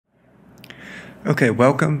Okay,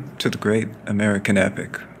 welcome to the Great American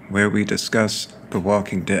Epic, where we discuss The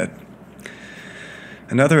Walking Dead.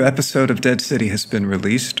 Another episode of Dead City has been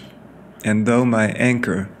released, and though my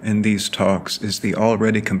anchor in these talks is the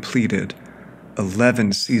already completed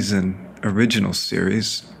 11-season original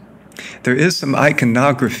series, there is some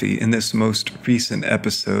iconography in this most recent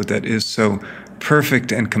episode that is so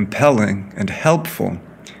perfect and compelling and helpful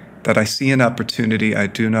that I see an opportunity I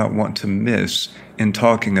do not want to miss in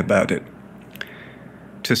talking about it.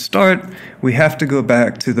 To start, we have to go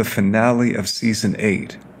back to the finale of Season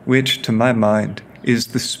 8, which, to my mind, is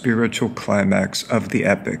the spiritual climax of the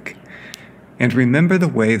epic. And remember the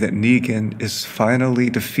way that Negan is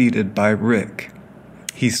finally defeated by Rick.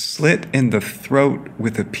 He's slit in the throat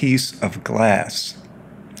with a piece of glass.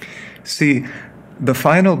 See, the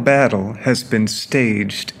final battle has been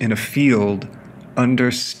staged in a field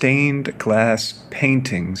under stained glass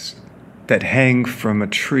paintings that hang from a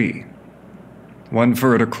tree. One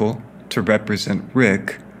vertical to represent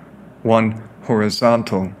Rick, one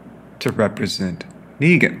horizontal to represent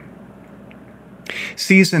Negan.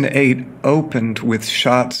 Season 8 opened with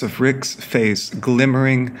shots of Rick's face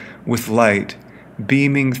glimmering with light,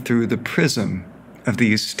 beaming through the prism of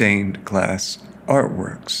these stained glass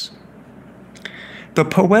artworks. The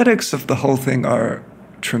poetics of the whole thing are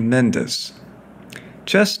tremendous.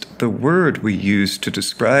 Just the word we use to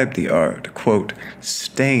describe the art, quote,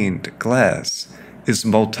 stained glass, is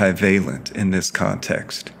multivalent in this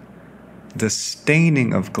context. The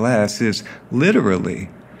staining of glass is literally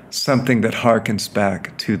something that harkens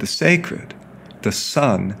back to the sacred, the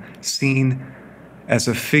sun seen as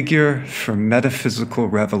a figure for metaphysical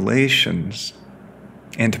revelations,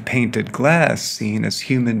 and painted glass seen as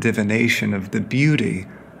human divination of the beauty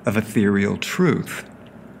of ethereal truth.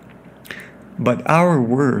 But our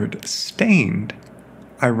word stained,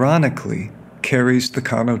 ironically, carries the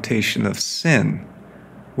connotation of sin,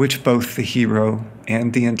 which both the hero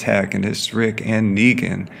and the antagonist, Rick and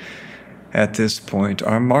Negan, at this point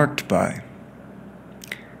are marked by.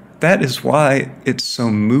 That is why it's so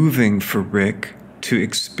moving for Rick to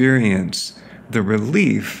experience the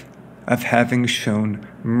relief of having shown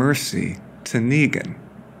mercy to Negan.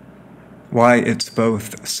 Why it's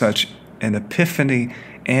both such an epiphany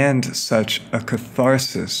and such a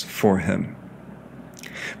catharsis for him.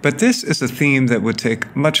 But this is a theme that would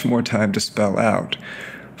take much more time to spell out.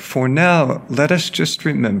 For now, let us just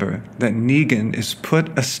remember that Negan is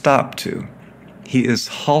put a stop to. He is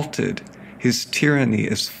halted. His tyranny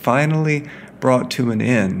is finally brought to an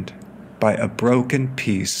end by a broken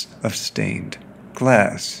piece of stained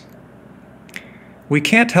glass. We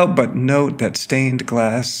can't help but note that stained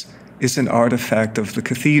glass is an artifact of the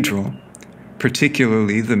cathedral,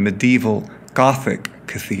 particularly the medieval Gothic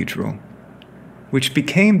cathedral, which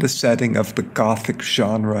became the setting of the Gothic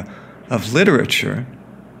genre of literature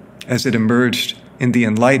as it emerged in the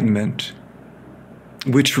Enlightenment,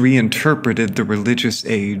 which reinterpreted the religious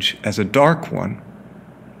age as a dark one.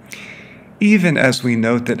 Even as we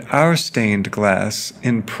note that our stained glass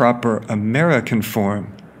in proper American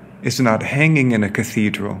form is not hanging in a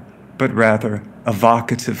cathedral, but rather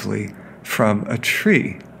evocatively from a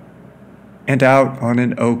tree and out on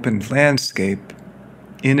an open landscape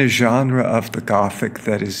in a genre of the Gothic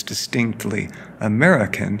that is distinctly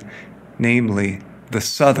American, namely the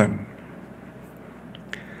Southern.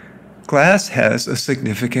 Glass has a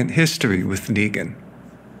significant history with Negan,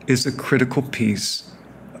 is a critical piece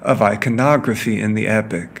of iconography in the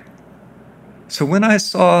epic. So when I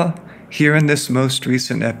saw here in this most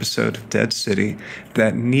recent episode of Dead City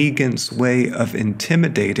that Negan's way of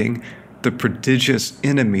intimidating the prodigious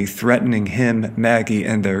enemy threatening him, Maggie,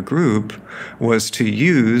 and their group was to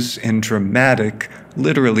use in dramatic,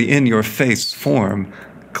 literally in-your-face form,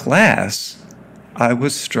 glass, I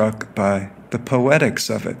was struck by the poetics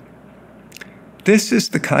of it. This is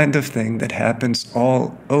the kind of thing that happens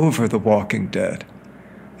all over The Walking Dead.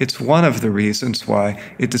 It's one of the reasons why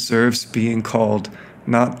it deserves being called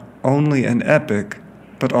not only an epic,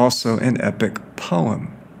 but also an epic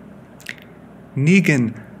poem.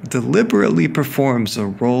 Negan deliberately performs a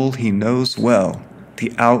role he knows well,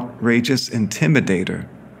 the outrageous intimidator,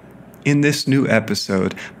 in this new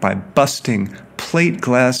episode by busting plate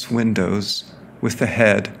glass windows with the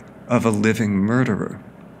head of a living murderer.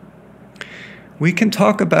 We can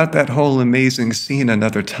talk about that whole amazing scene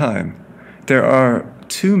another time. There are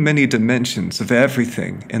too many dimensions of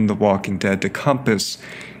everything in The Walking Dead to compass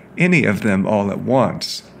any of them all at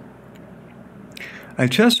once. I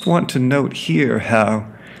just want to note here how,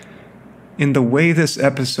 in the way this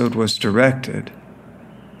episode was directed,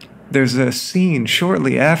 there's a scene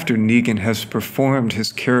shortly after Negan has performed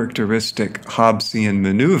his characteristic Hobbesian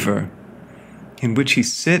maneuver in which he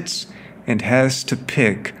sits and has to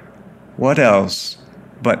pick what else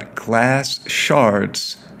but glass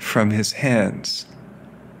shards from his hands.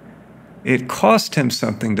 It cost him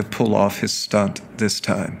something to pull off his stunt this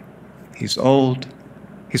time. He's old,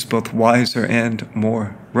 he's both wiser and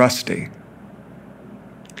more rusty.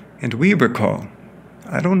 And we recall,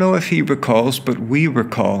 I don't know if he recalls, but we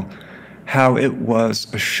recall how it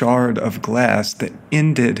was a shard of glass that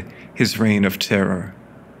ended his reign of terror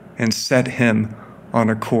and set him on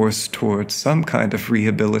a course towards some kind of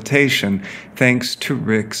rehabilitation thanks to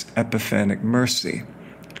Rick's epiphanic mercy,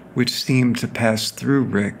 which seemed to pass through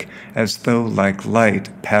Rick as though like light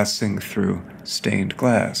passing through stained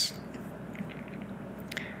glass.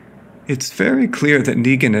 It's very clear that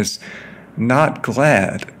Negan is not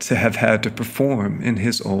glad to have had to perform in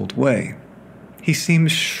his old way. He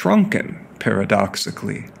seems shrunken,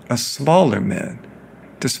 paradoxically, a smaller man,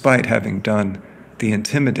 despite having done the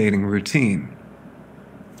intimidating routine.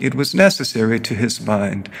 It was necessary to his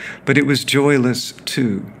mind, but it was joyless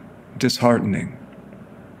too, disheartening.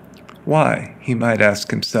 Why, he might ask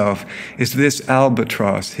himself, is this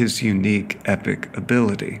albatross his unique epic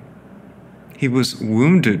ability? He was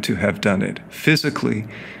wounded to have done it, physically,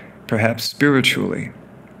 perhaps spiritually.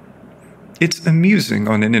 It's amusing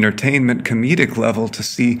on an entertainment comedic level to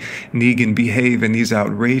see Negan behave in these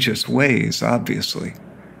outrageous ways, obviously.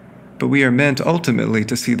 But we are meant ultimately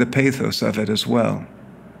to see the pathos of it as well.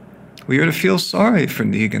 We are to feel sorry for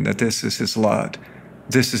Negan that this is his lot,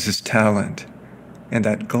 this is his talent, and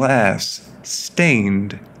that glass,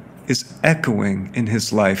 stained, is echoing in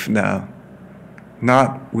his life now,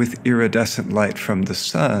 not with iridescent light from the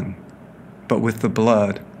sun, but with the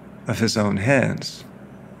blood of his own hands.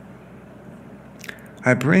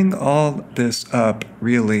 I bring all this up,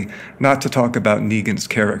 really, not to talk about Negan's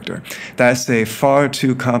character. That's a far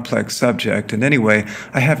too complex subject, and anyway,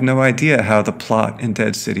 I have no idea how the plot in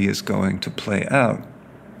Dead City is going to play out.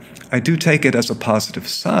 I do take it as a positive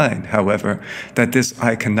sign, however, that this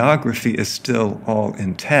iconography is still all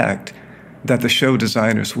intact, that the show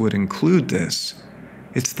designers would include this.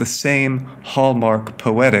 It's the same hallmark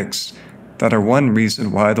poetics that are one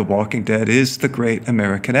reason why The Walking Dead is the great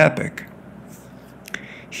American epic.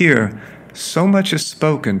 Here, so much is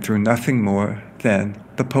spoken through nothing more than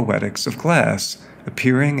the poetics of glass,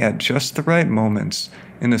 appearing at just the right moments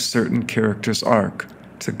in a certain character's arc,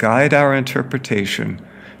 to guide our interpretation,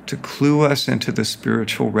 to clue us into the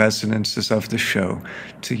spiritual resonances of the show,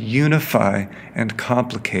 to unify and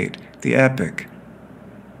complicate the epic.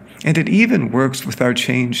 And it even works with our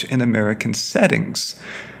change in American settings,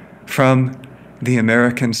 from the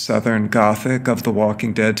American Southern Gothic of The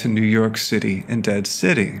Walking Dead to New York City and Dead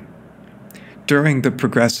City. During the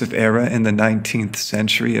progressive era in the 19th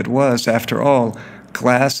century, it was, after all,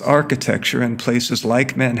 glass architecture in places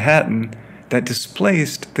like Manhattan that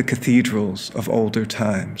displaced the cathedrals of older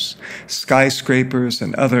times. Skyscrapers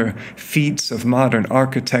and other feats of modern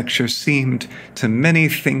architecture seemed to many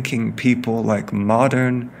thinking people like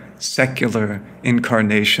modern, secular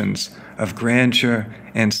incarnations of grandeur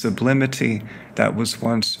and sublimity that was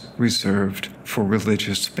once reserved for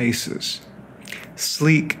religious spaces.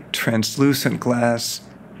 Sleek, translucent glass,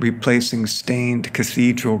 replacing stained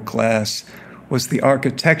cathedral glass, was the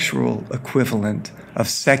architectural equivalent of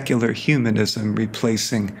secular humanism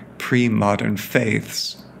replacing pre-modern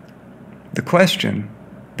faiths. The question,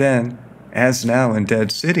 then, as now in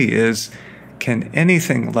Dead City, is, can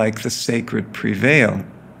anything like the sacred prevail,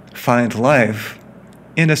 find life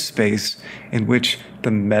in a space in which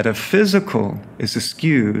the metaphysical is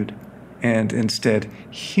eschewed and instead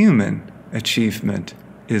human achievement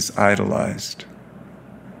is idolized?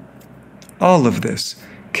 All of this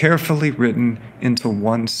carefully written into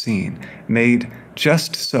one scene, made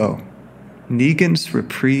just so. Negan's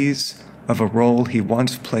reprise of a role he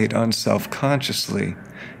once played unself-consciously,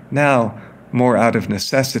 now more out of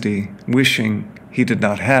necessity, wishing he did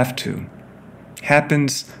not have to,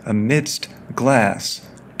 happens amidst glass,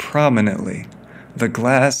 prominently, the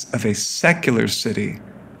glass of a secular city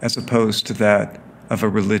as opposed to that of a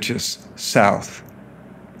religious South.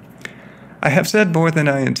 I have said more than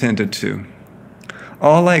I intended to.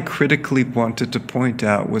 All I critically wanted to point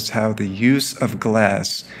out was how the use of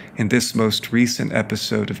glass in this most recent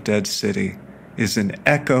episode of Dead City is an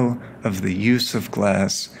echo of the use of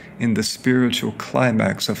glass in the spiritual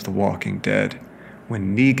climax of The Walking Dead,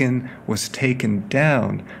 when Negan was taken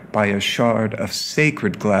down by a shard of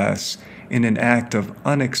sacred glass in an act of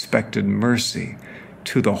unexpected mercy,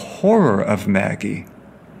 to the horror of Maggie,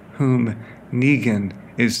 whom Negan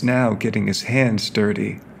is now getting his hands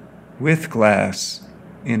dirty with glass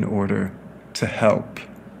in order to help.